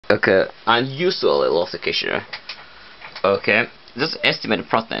Okay, unusually low occasion. Okay, this estimated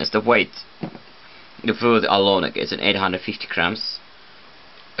protein is the weight. The food alone is 850 grams.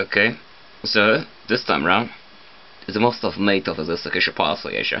 Okay, so this time around, the most of meat of this occasion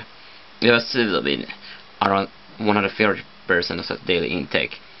policy Asia. It was still been around 130% of the daily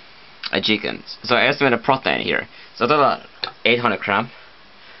intake. A chicken. So I estimated protein here. So total 800 gram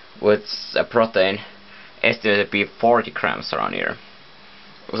with a protein estimated to be 40 grams around here.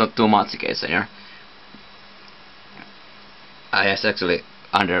 It was not too much case here. I was actually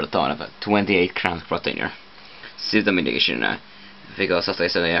under a ton of 28 grams protein here. System indication because as I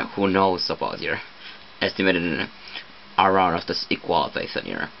said, who knows about here. Estimated around of this equalization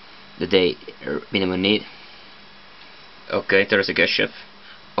here. The day minimum need. Okay, there's a good shift.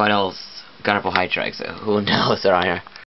 What else? Carbohydrates. Who knows around here?